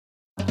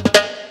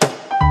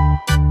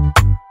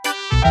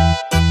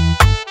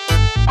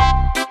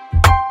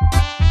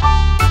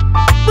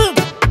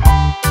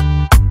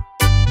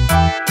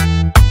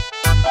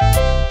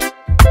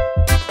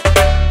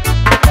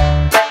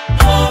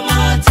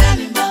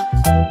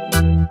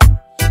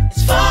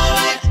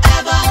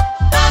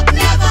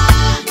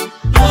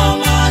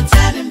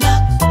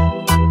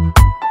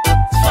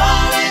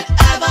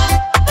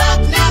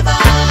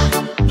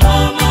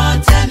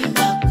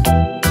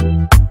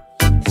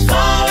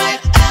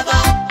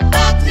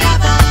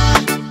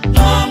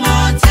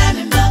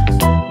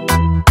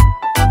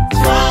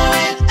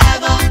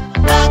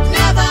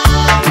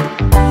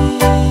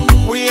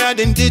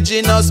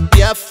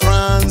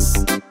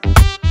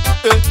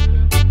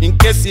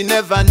you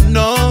never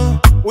know,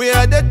 we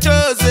are the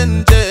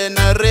chosen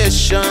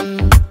generation.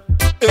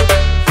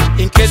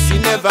 In case you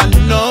never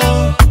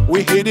know,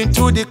 we hid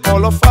into the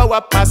call of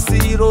our past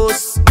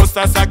heroes.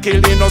 Monsters are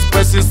killing us,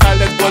 pressing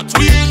silent, but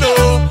we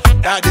know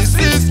that this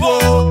is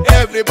war.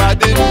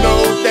 Everybody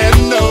know, they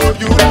know,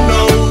 you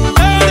know.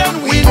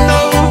 Then we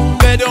know,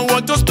 they don't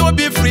want us to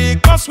be free,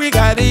 cause we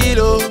got it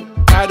all.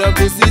 Part of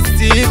this is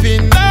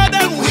deceiving.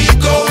 Then we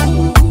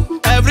go.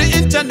 Every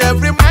inch and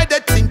every mile, they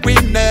think we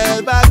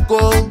never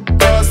go.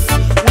 Cause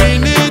we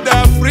need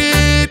our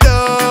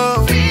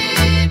freedom.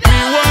 We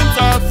want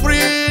our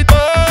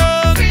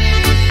freedom.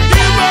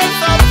 Give us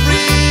our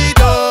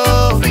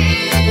freedom.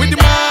 We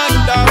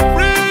demand our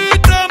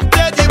freedom.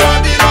 Tell the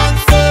Babylon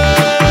say,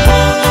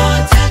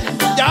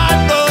 ya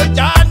know,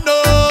 ya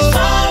know.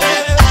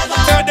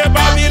 Tell the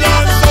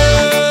Babylon say,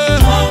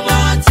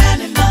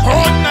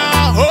 oh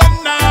nah,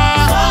 oh nah.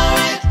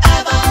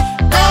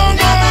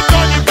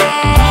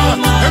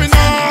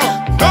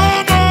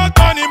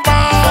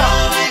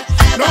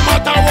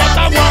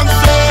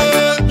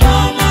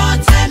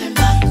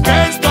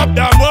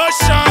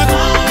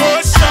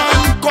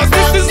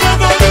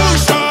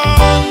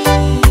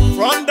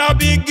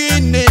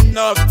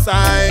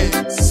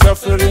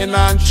 Suffering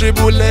and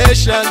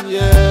tribulation,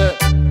 yeah.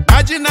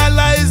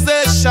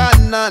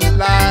 Marginalization and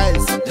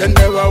lies. They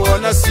never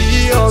wanna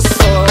see us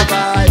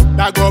survive.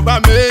 The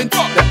government,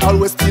 they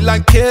always steal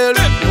and kill.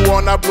 They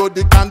wanna blow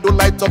the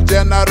candlelight of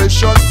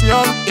generations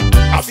young.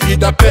 I feel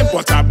the pain,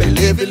 but I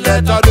believe it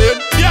later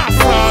then.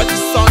 Biafra, the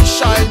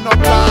sunshine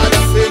of God.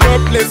 Say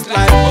no place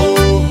like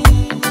home.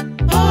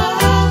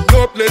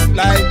 No place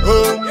like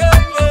home.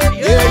 Yeah,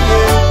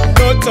 yeah.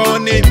 No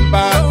turning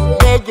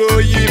back, no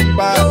going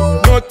back,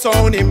 no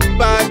turning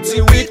back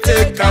till we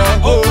take our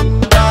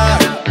home.